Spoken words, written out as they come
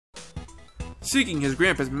Seeking his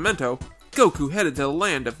grandpa's memento, Goku headed to the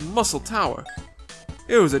land of Muscle Tower.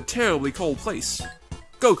 It was a terribly cold place.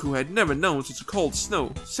 Goku had never known such a cold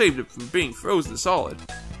snow saved him from being frozen solid.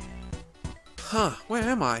 Huh, where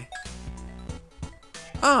am I?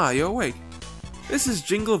 Ah, you're awake. This is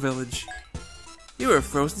Jingle Village. You were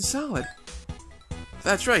frozen solid.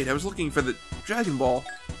 That's right, I was looking for the Dragon Ball.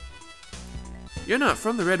 You're not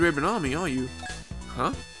from the Red Ribbon Army, are you?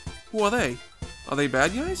 Huh? Who are they? Are they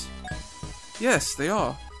bad guys? Yes, they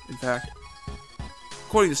are, in fact.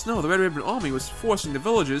 According to Snow, the Red Ribbon Army was forcing the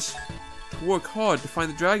villagers to work hard to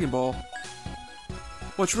find the Dragon Ball.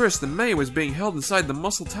 What's worse, the mayor was being held inside the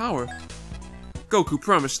Muscle Tower. Goku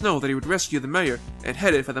promised Snow that he would rescue the mayor and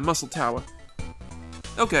headed for the Muscle Tower.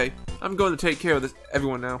 Okay, I'm going to take care of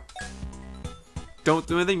everyone now. Don't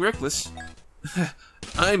do anything reckless.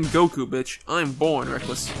 I'm Goku, bitch. I'm born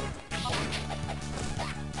reckless.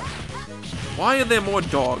 Why are there more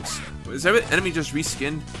dogs? Is every enemy just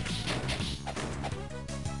reskinned?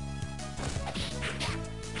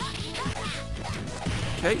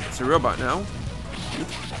 Okay, it's a robot now.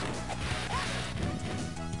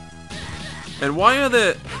 And why are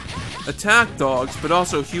there attack dogs, but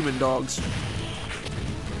also human dogs?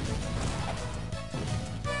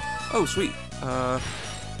 Oh, sweet.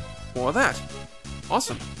 More of that.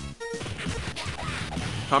 Awesome.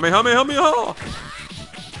 Kamehameha!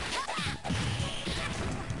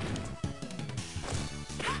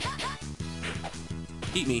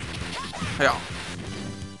 Eat me. Hiya.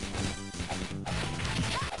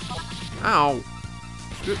 Ow.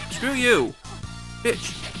 Screw you.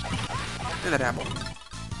 Bitch. And that apple.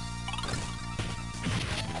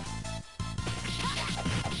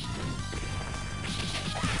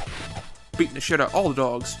 Beating the shit out of all the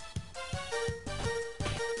dogs.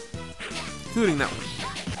 Including that one.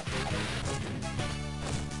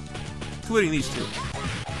 Including these two.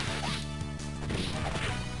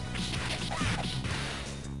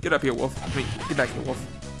 Get up here, wolf. I mean, get back here, wolf.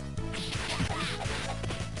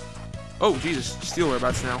 Oh, Jesus. Steel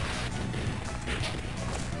robots now.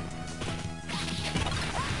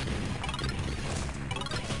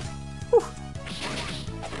 Whew.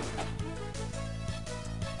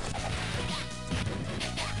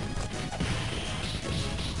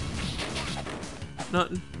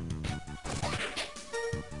 Nothing.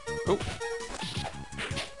 Oh.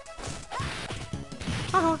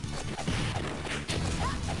 Haha.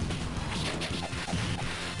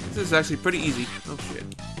 This is actually pretty easy. Oh shit.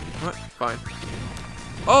 What? Fine.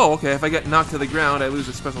 Oh, okay, if I get knocked to the ground, I lose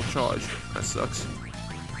a special charge. That sucks.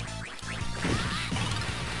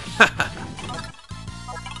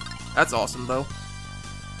 That's awesome, though.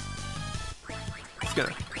 Just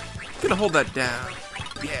gonna hold that down.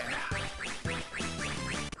 Yeah.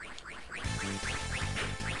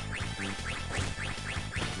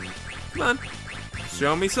 Come on.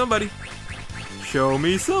 Show me somebody. Show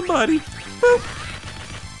me somebody. Boop.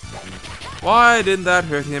 Why didn't that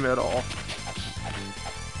hurt him at all?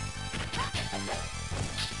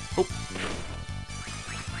 Oh.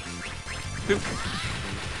 Boop.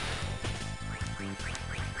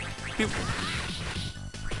 Boop.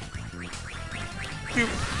 Boop.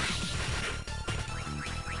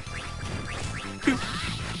 Boop.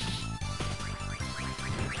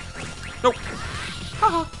 Nope.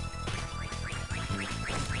 Haha.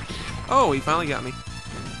 Oh, he finally got me.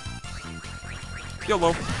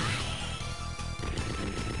 YOLO.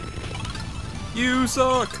 You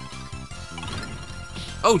suck!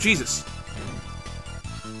 Oh, Jesus.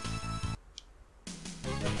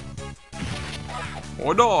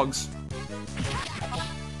 More dogs.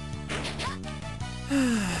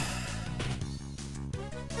 Are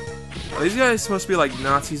these guys supposed to be like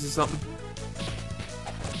Nazis or something?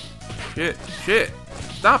 Shit, shit.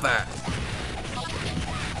 Stop that.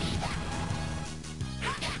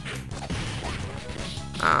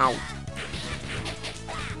 Ow.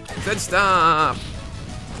 Said stop.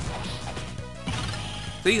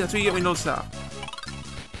 See, that's what you get when you don't stop.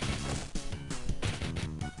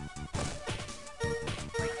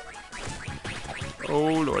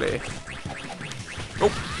 Oh lordy.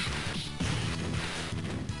 Oh.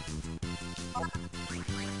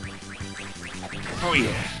 Oh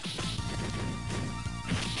yeah.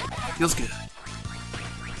 Feels good.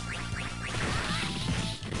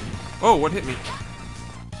 Oh, what hit me?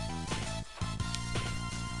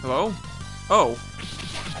 Hello? Oh.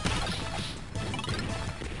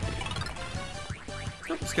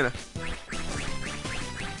 I'm just gonna...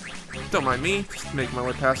 Don't mind me. Just make my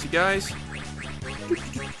way past you guys.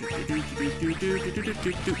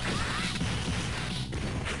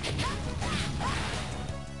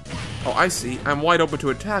 Oh, I see. I'm wide open to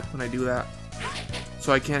attack when I do that.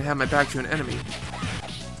 so I can't have my back to an enemy.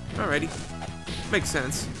 Alrighty. Makes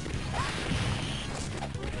sense.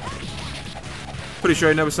 Pretty sure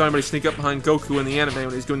I never saw anybody sneak up behind Goku in the anime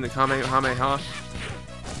when he's doing the Kamehameha.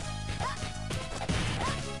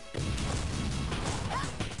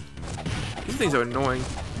 These things are annoying.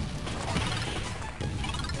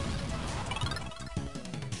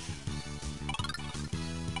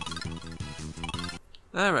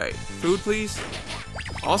 Alright, food please.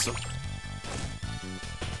 Awesome.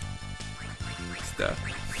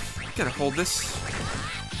 Gotta hold this.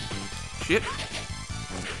 Shit.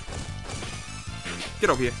 Get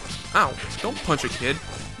over here. Ow. Don't punch a kid.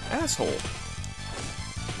 Asshole.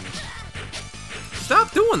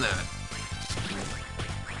 Stop doing that.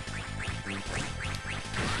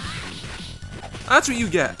 That's what you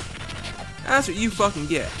get. That's what you fucking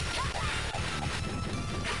get.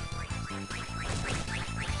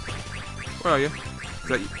 Where are you? Is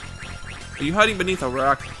that you? Are you hiding beneath a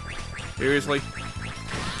rock? Seriously?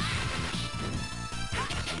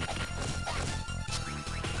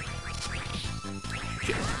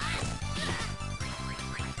 Shit.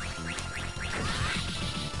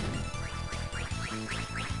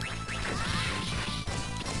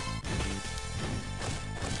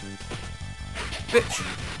 Bitch.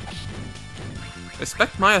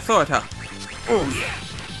 Respect my authority. Oh yeah.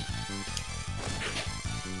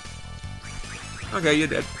 Okay, you're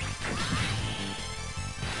dead.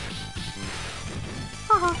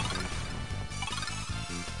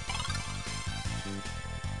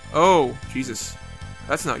 Oh, Jesus.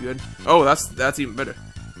 That's not good. Oh, that's even better.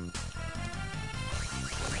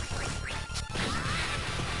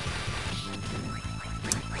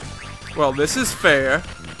 Well, this is fair.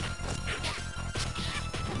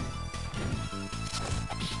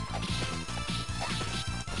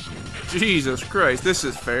 Jesus Christ, this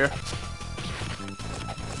is fair.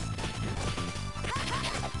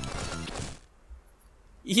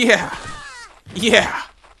 Yeah. Yeah.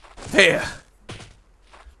 Fair.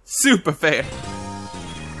 Super fair.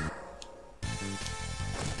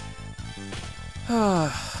 Ah,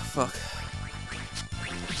 fuck.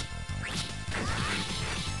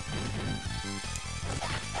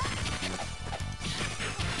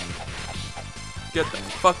 Get the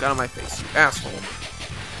fuck out of my face, you asshole.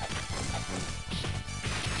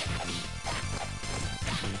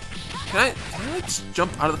 Can I like just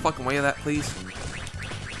jump out of the fucking way of that, please?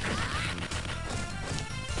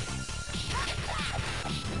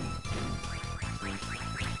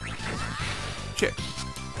 Shit.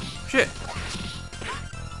 Shit.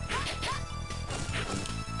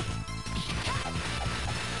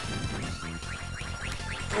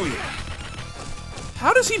 Oh yeah.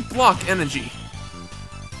 How does he block energy?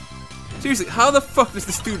 Seriously, how the fuck does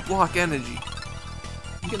this dude block energy?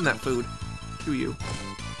 I'm getting that food. Screw you.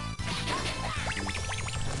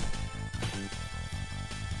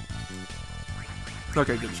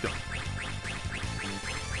 Okay, good, let's go.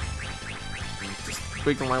 Just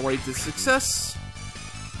wiggle my way to success.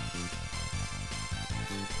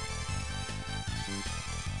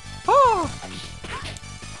 Oh!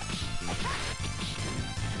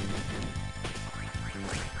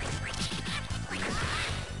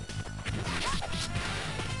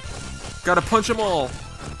 Gotta punch them all.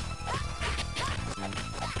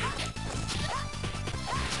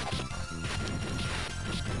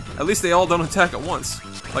 At least they all don't attack at once,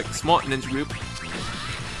 like the smart ninja group.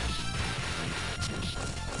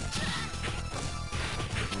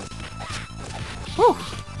 Whew!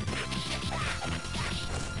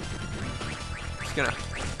 Just gonna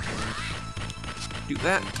do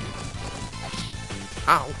that.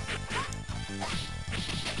 Ow.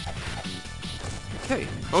 Okay,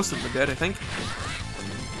 most of them are dead, I think.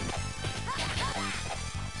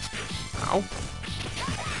 Ow.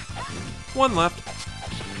 One left.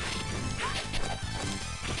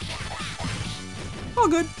 All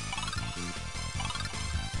good.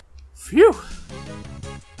 Phew.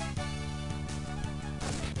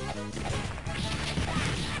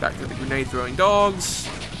 Back to the grenade throwing dogs.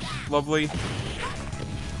 Lovely.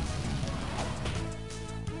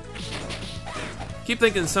 Keep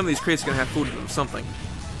thinking some of these crates are gonna have food in them, something.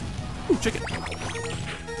 Ooh, chicken.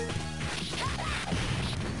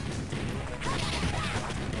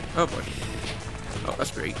 Oh boy. Oh, that's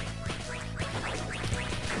great.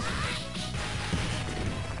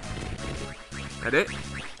 That it?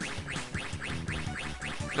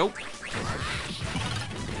 Nope.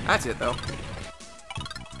 That's it, though.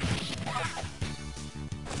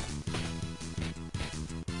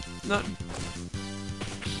 Nothing.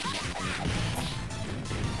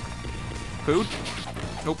 Food?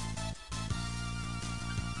 Nope.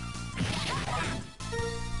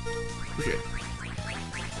 Oh, shit.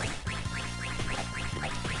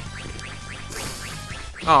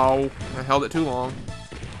 Oh, I held it too long.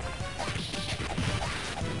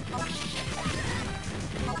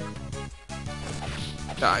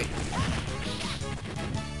 Die.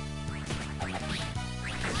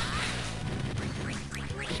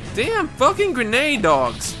 Damn fucking grenade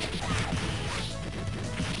dogs.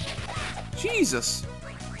 Jesus.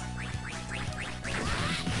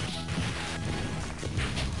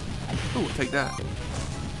 Ooh, take that.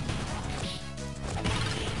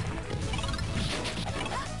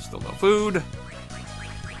 Still no food.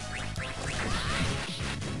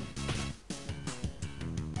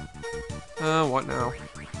 What now?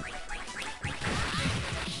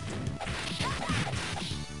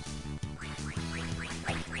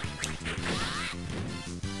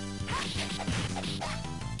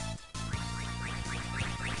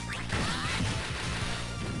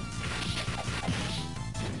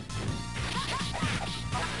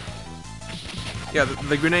 Yeah,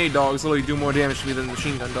 the grenade dogs literally do more damage to me than the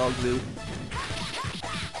machine gun dogs do.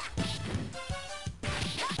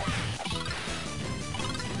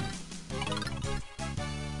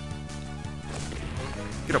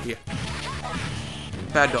 Get up here.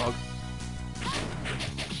 Bad dog.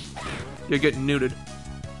 You're getting neutered.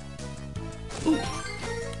 Ooh.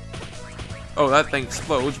 Oh, that thing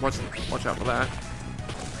explodes. Watch out for that.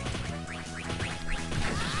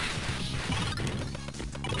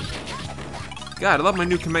 God, I love my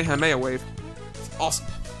new Kamehameha wave. It's awesome.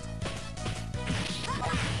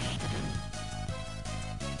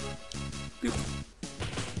 Boop.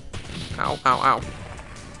 Ow, ow, ow.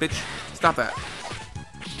 Bitch, stop that.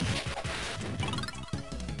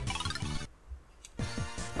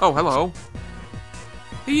 Oh, hello.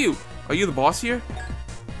 Hey, you. Are you the boss here?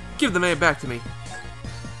 Give the man back to me.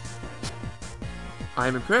 I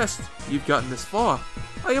am impressed. You've gotten this far.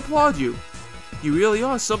 I applaud you. You really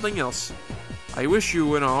are something else. I wish you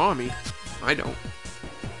were in our army. I don't.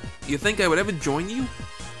 You think I would ever join you?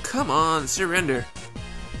 Come on, surrender.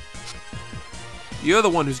 You're the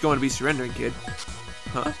one who's going to be surrendering, kid.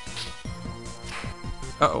 Huh?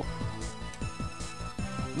 Uh-oh.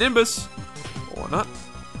 Nimbus! Or not.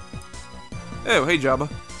 Oh, hey, Jabba.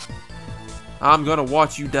 I'm gonna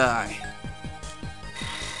watch you die.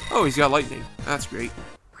 Oh, he's got lightning. That's great.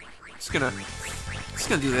 Just gonna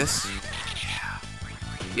do this.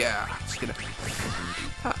 Yeah. Just gonna.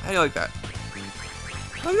 How do you like that?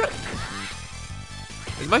 Like that?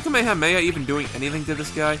 Is my Kamehameha even doing anything to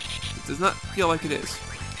this guy? It does not feel like it is.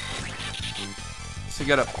 So you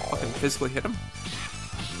gotta fucking physically hit him?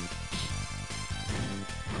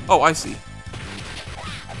 Oh, I see.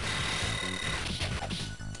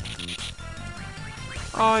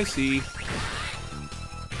 Oh, I see.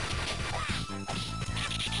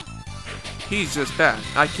 He's just bad.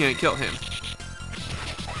 I can't kill him.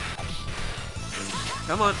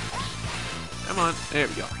 Come on. Come on. There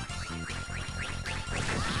we go.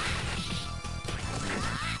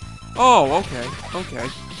 Oh, okay. Okay.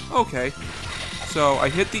 Okay. So, I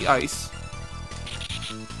hit the ice.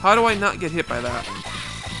 How do I not get hit by that?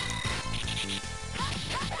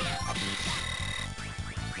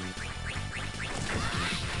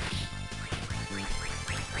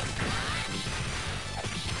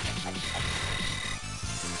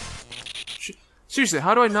 Seriously,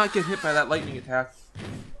 how do I not get hit by that lightning attack?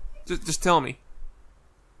 Just tell me.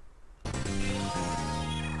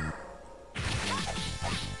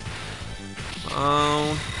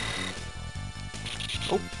 Oh.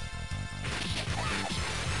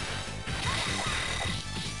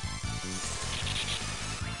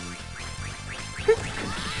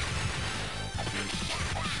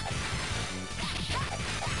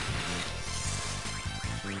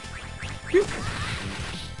 Phew.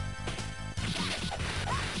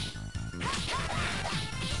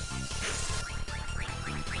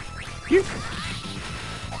 Phew.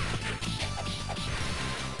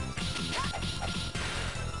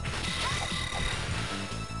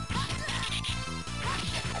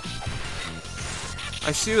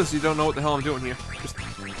 I seriously don't know what the hell I'm doing here.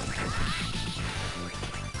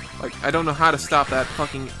 Like, I don't know how to stop that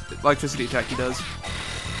fucking electricity attack he does.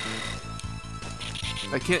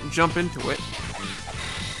 I can't jump into it.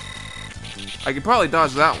 I could probably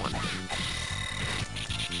dodge that one.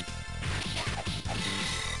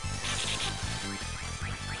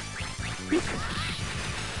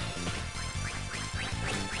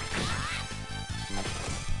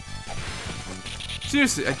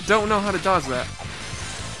 Seriously, I don't know how to dodge that.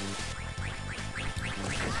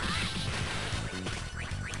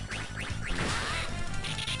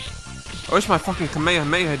 I wish my fucking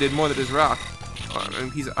Kamehameha did more than his rock. Oh, I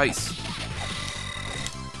mean, he's ice.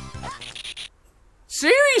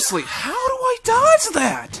 Seriously, how do I dodge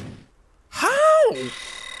that? How?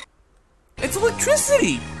 It's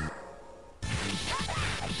electricity!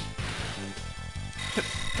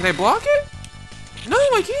 Can I block it? No,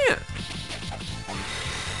 I can't!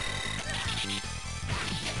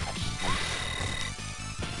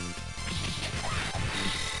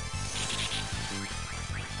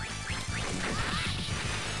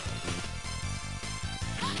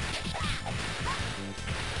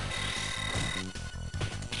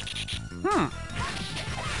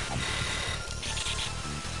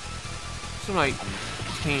 Some like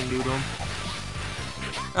cane do to him.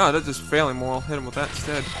 Oh, that's just failing more. I'll hit him with that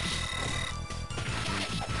instead.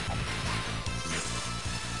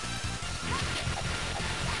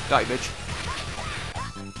 Die, bitch.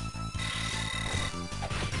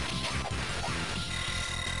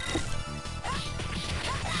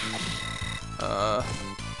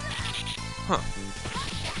 Huh.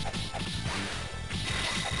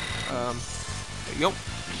 There you go.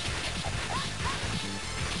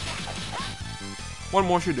 One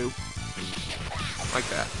more should do. Like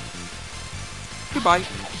that. Goodbye.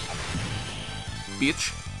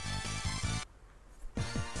 Bitch.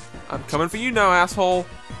 I'm coming for you now, asshole.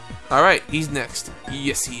 Alright, he's next.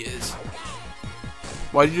 Yes, he is.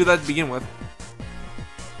 Why'd you do that to begin with?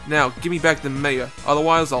 Now, give me back the mayor,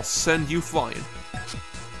 otherwise I'll send you flying.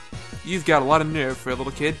 You've got a lot of nerve for a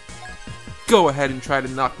little kid. Go ahead and try to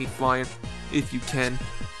knock me flying, if you can.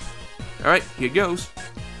 Alright, here goes.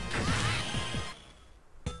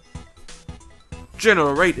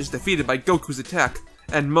 General Rate is defeated by Goku's attack,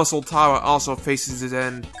 and Muscle Tower also faces his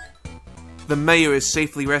end. The mayor is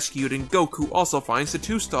safely rescued, and Goku also finds the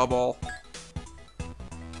 2-star ball.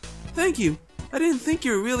 Thank you. I didn't think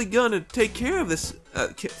you were really gonna take care of this,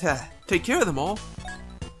 take care of them all.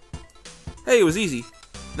 Hey, it was easy.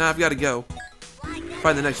 Now I've gotta go.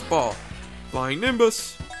 Find the next ball. Flying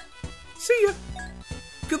Nimbus. See ya.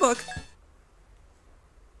 Good luck.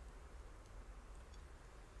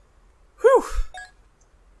 Whew.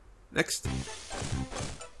 Next.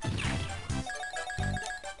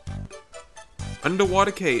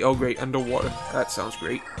 Underwater cave. Oh great, underwater. That sounds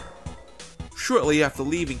great. Shortly after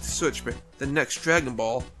leaving to search for the next Dragon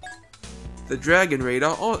Ball, the Dragon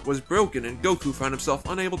Radar was broken and Goku found himself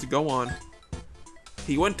unable to go on.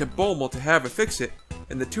 He went to Bulma to have her fix it,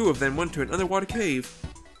 and the two of them went to an underwater cave.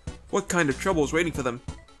 What kind of trouble was waiting for them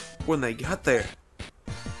when they got there?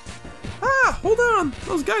 Ah, hold on!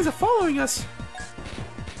 Those guys are following us!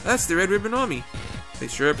 That's the Red Ribbon Army. They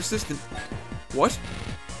sure are persistent. What?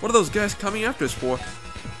 What are those guys coming after us for?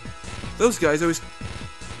 Those guys always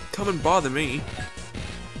come and bother me.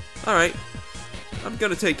 Alright. I'm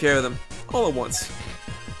gonna take care of them. All at once.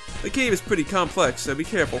 The cave is pretty complex, so be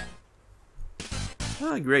careful.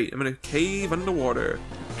 Ah, great. I'm in a cave underwater.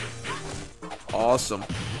 Awesome.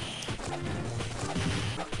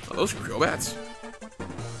 Are those Crobats?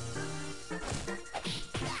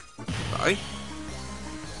 Bye.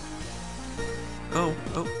 Oh,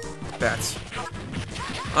 bats.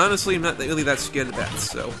 Honestly, I'm not really that scared of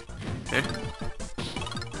bats, so... eh.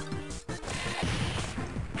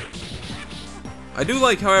 I do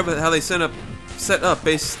like, however, how they set up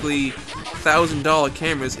basically $1,000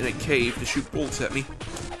 cameras in a cave to shoot bullets at me.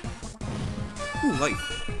 Ooh,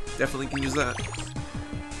 life. Definitely can use that.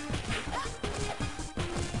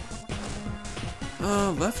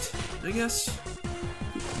 Left, I guess?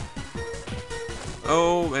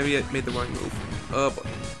 Oh, maybe I made the wrong move. Oh boy.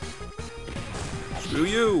 Screw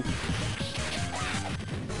you!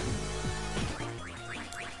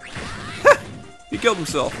 He killed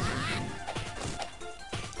himself.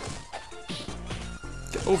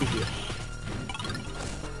 Get over here.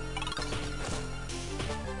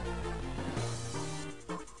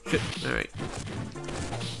 Shit, alright.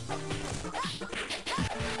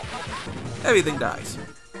 Everything dies.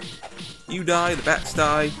 You die, the bats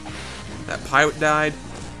die, that pirate died.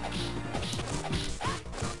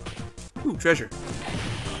 Ooh, treasure.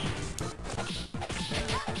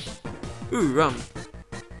 Ooh, rum.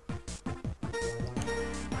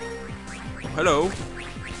 Hello.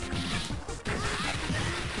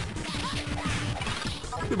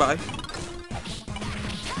 Goodbye.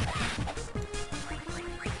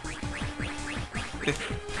 Get the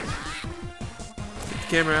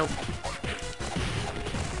camera out.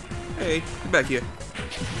 Hey, get back here.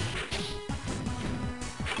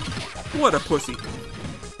 What a pussy.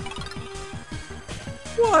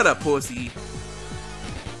 What a pussy.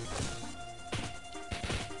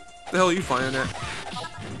 The hell are you firing at?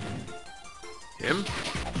 Him?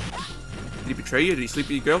 Did he betray you? Did he sleep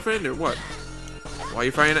with your girlfriend or what? Why are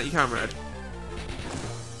you firing at your comrade?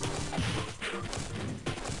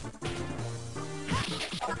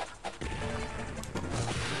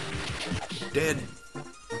 Dead.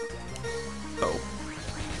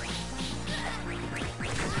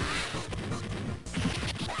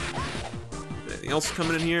 Anything else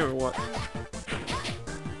coming in here, or what?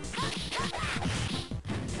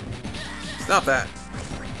 Stop that.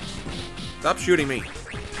 Stop shooting me.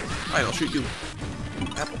 Alright, I'll shoot you.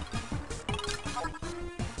 Apple.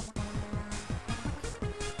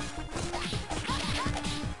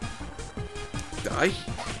 Die.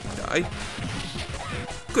 Die.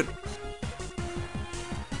 Good.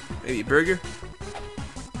 Maybe a burger?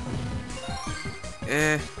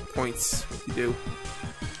 Points. What do you do?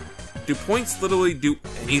 Do points literally do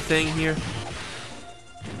anything here?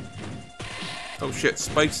 Oh shit,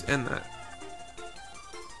 spikes and that.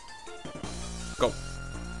 Go.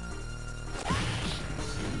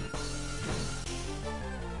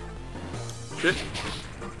 Shit.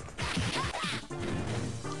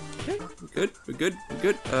 Okay, we're good, we're good, we're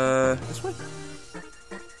good. This way?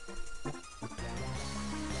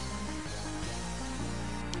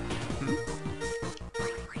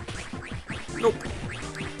 Nope.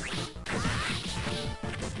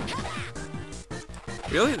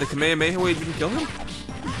 Really? The Kamehameha wave didn't kill him?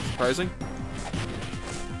 Surprising.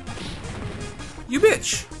 You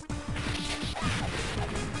bitch!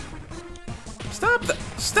 Stop that!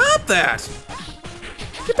 Stop that!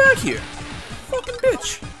 Get back here! Fucking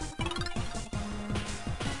bitch!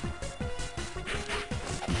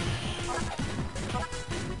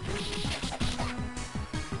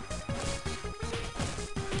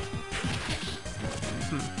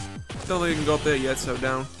 Don't think I can go up there yet, so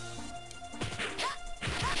down.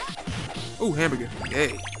 Ooh, hamburger.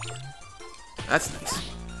 Yay. That's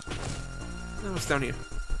nice. Now what's down here?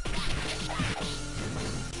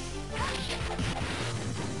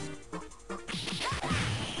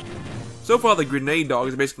 So far, the grenade dog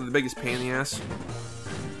is basically the biggest pain in the ass.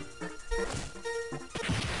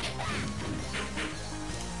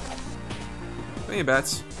 Hey,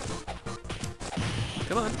 bats.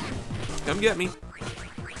 Come on. Come get me.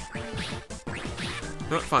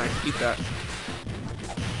 No, fine. Eat that.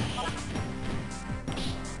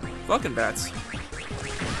 Fucking bats.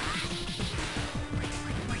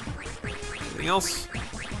 Anything else?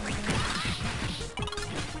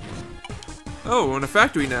 Oh, we're in a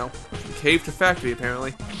factory now. From cave to factory,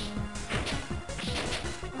 apparently.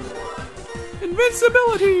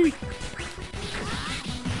 Invincibility!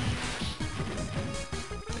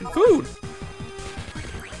 And food!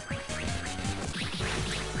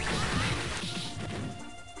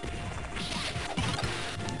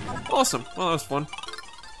 Awesome. Well, that was fun.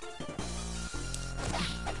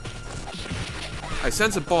 I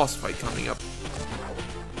sense a boss fight coming up.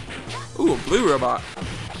 Ooh, a blue robot.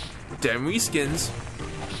 Damn reskins.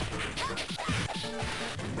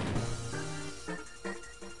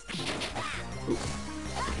 Ooh.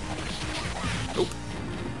 Nope.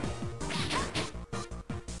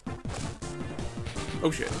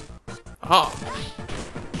 Oh shit. Aha!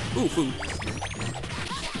 Ooh, food.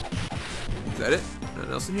 Is that it?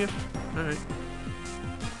 Nothing else in here? Alright.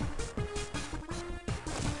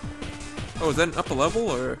 Oh, is that an upper level,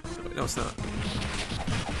 or... No, it's not.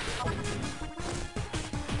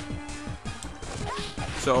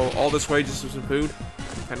 So, all this way just for some food?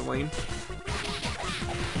 Kinda lame.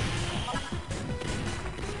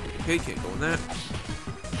 Okay, can't go in that.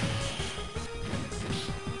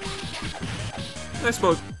 I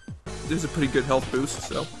suppose there's a pretty good health boost,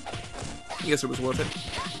 so... I guess it was worth it.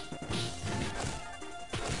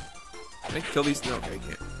 Can I kill these? No, okay, I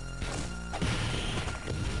can't.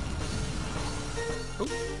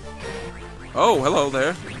 Oh, hello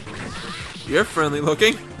there. You're friendly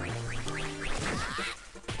looking.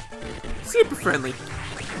 Super friendly.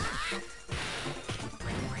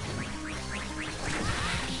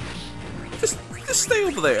 Just stay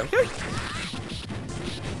over there, okay?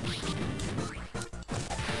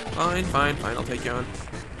 Fine, fine, fine, I'll take you on.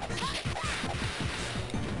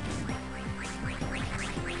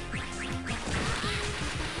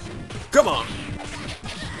 Come on!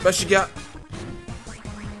 Best you got.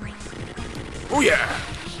 Oh yeah!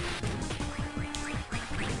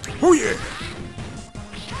 Oh yeah!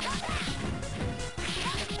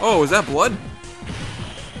 Oh, is that blood?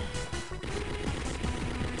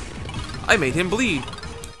 I made him bleed.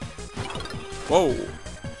 Whoa.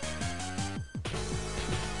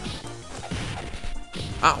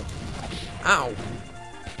 Ow. Ow.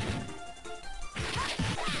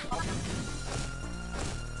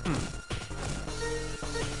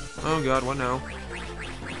 Oh god, what now?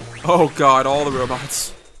 Oh god, all the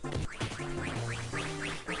robots.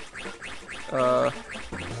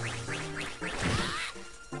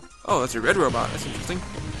 Oh, that's a red robot. That's interesting.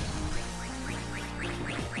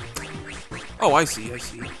 Oh, I see, I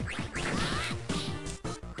see.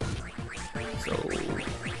 So...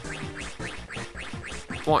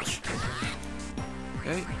 Launch.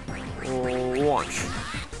 Okay. Launch.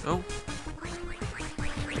 No.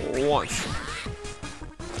 Launch.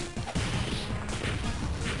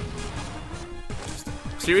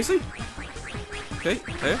 Seriously? Okay,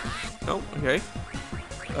 there. Oh, okay.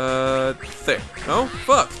 There. Oh,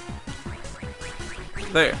 fuck.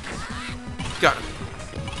 There. Got him.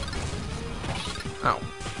 Ow.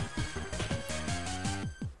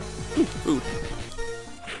 Ooh, food.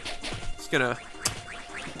 It's gonna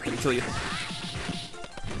kill you.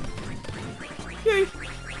 Yay.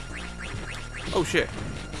 Oh shit.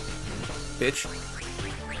 Bitch.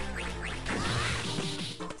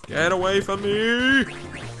 Get away from me!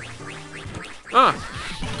 Ah!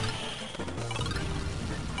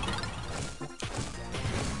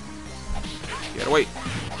 Get away.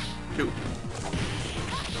 Shoot.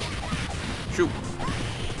 Shoot.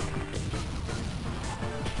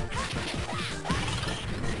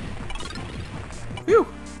 Phew!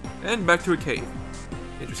 And back to a cave.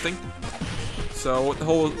 Interesting. So what the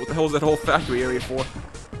hell is that whole factory area for?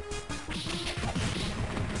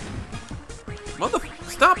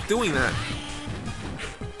 Stop doing that.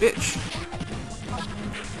 Bitch.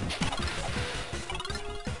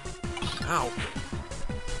 Ow.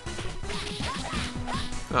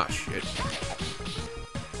 Ah, shit.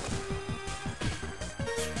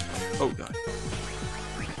 Oh, God.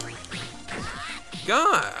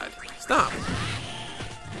 God! Stop!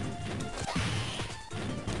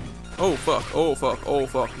 Oh, fuck. Oh, fuck. Oh,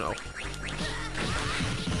 fuck. No.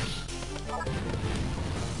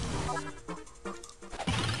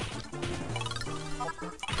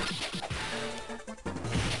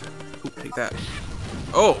 Ooh, take that.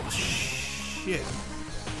 Oh, shit.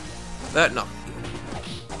 That knocked me good.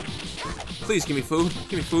 Please give me food.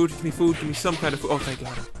 Give me food. Give me food. Give me some kind of food. Oh, thank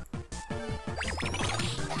God.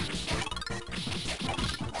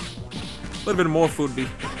 A little bit more food would be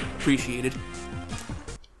appreciated.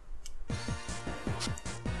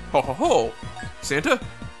 Ho ho ho! Santa?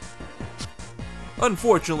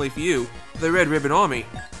 Unfortunately for you, the Red Ribbon Army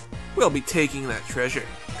will be taking that treasure.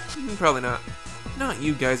 Probably not. Not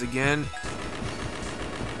you guys again.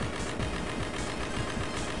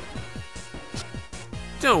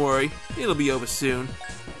 Don't worry, it'll be over soon.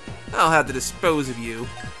 I'll have to dispose of you.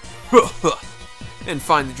 And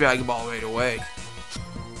find the Dragon Ball right away.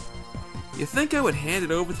 You think I would hand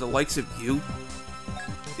it over to the likes of you?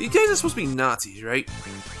 You guys are supposed to be Nazis, right?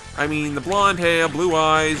 I mean, the blonde hair, blue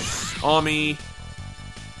eyes, army.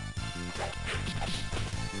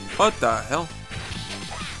 What the hell?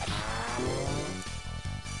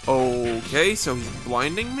 Okay, so he's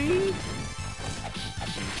blinding me?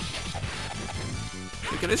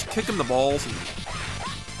 Can I just kick him the balls? And...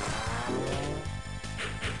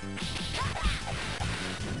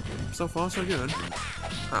 So far, so good.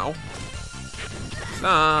 Ow.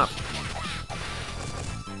 Stop!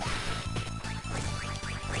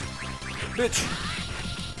 Bitch!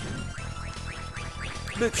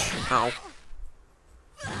 Bitch! Ow.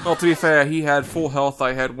 Well, to be fair, he had full health,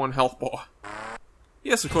 I had 1 health bar.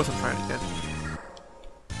 Yes, of course I'm trying again.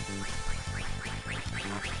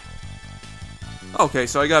 Okay,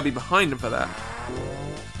 so I gotta be behind him for that.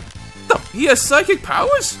 He has psychic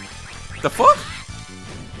powers? The fuck?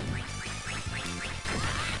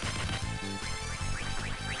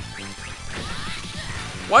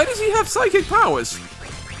 Why does he have psychic powers?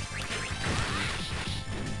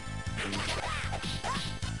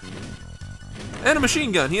 And a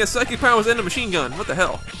machine gun. He has psychic powers and a machine gun. What the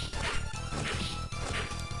hell?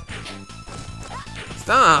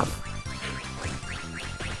 Stop.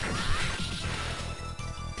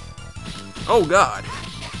 Oh, God.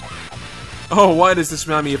 Oh, why does this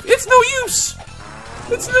remind me of... It's no use!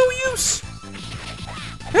 It's no use!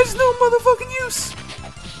 It's no motherfucking use!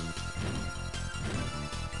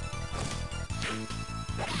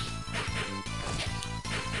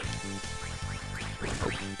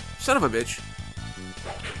 Son of a bitch.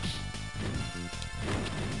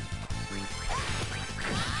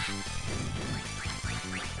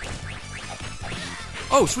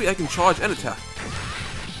 Oh, sweet, I can charge and attack.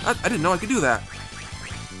 I didn't know I could do that.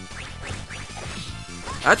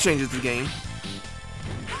 That changes the game.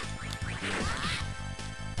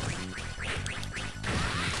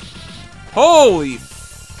 Holy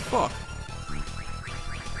fuck.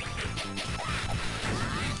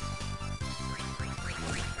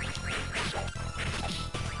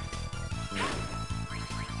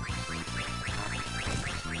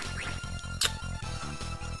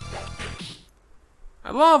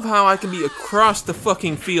 I love how I can be across the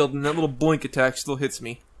fucking field and that little blink attack still hits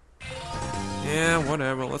me. Yeah,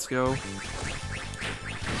 whatever, let's go.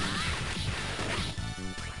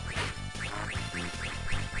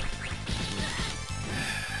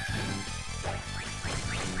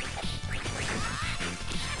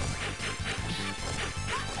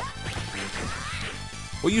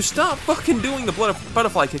 Will you stop fucking doing the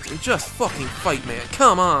butterfly kicks and just fucking fight, man?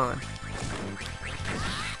 Come on!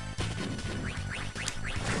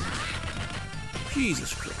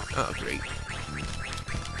 Jesus Christ. Oh, great.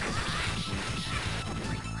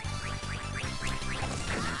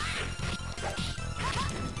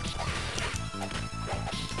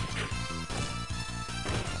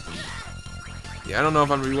 Yeah, I don't know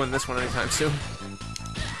if I'm rewinning this one anytime soon.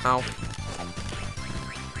 Ow.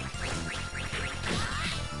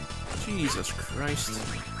 Jesus Christ.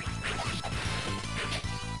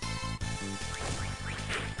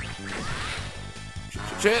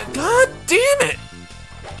 God damn it!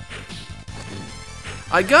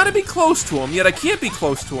 I gotta be close to him, yet I can't be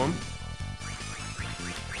close to him.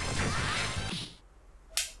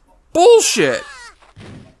 Bullshit!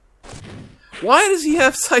 Why does he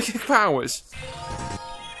have psychic powers?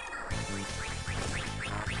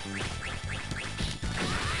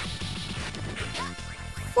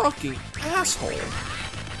 Fucking asshole.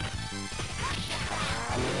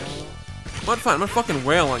 But fine, I'm gonna fucking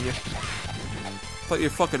wail on you. Play your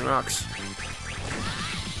fucking rocks.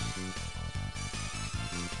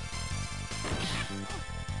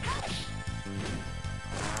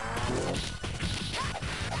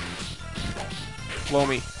 Blow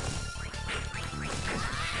me.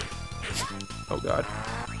 Oh god.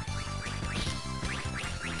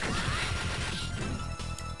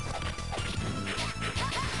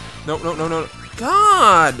 No, no, no, no.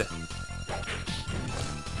 God!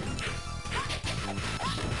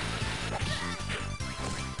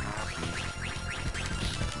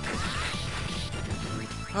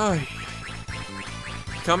 Ay.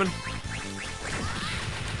 Coming?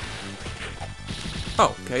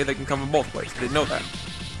 Oh, okay, they can come in both ways. Didn't know that.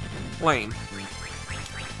 Lame.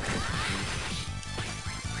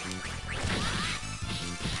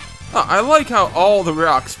 Oh, I like how all the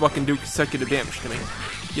rocks fucking do consecutive damage to me.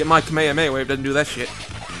 Yet my Kamehameha wave doesn't do that shit.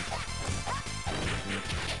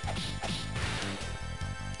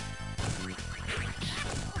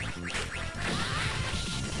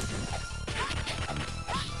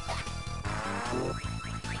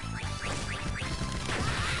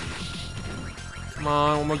 Come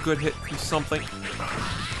on, one more good hit from something.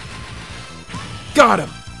 Got him!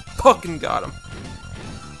 Fucking got him.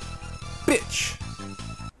 Bitch!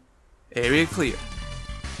 Area clear.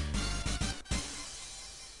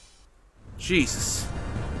 Jesus.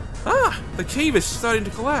 Ah! The cave is starting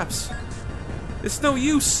to collapse. It's no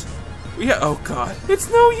use. Oh god.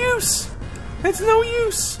 It's no use! It's no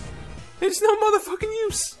use! It's no motherfucking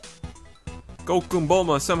use! Goku and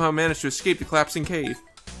Bulma somehow managed to escape the collapsing cave.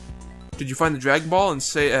 Did you find the Dragon Ball and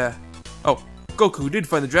say, Oh, Goku did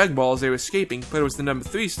find the Dragon Ball as they were escaping, but it was the number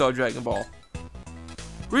 3-star Dragon Ball.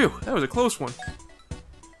 Ryu, that was a close one.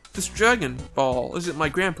 This Dragon Ball isn't my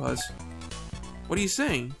grandpa's. What are you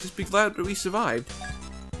saying? Just be glad that we survived.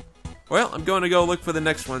 Well, I'm going to go look for the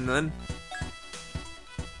next one then.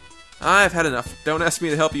 I've had enough. Don't ask me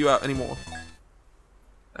to help you out anymore.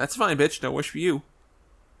 That's fine, bitch. No wish for you.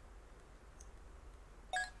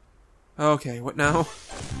 Okay, what now?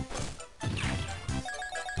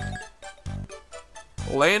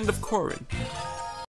 Land of Corin.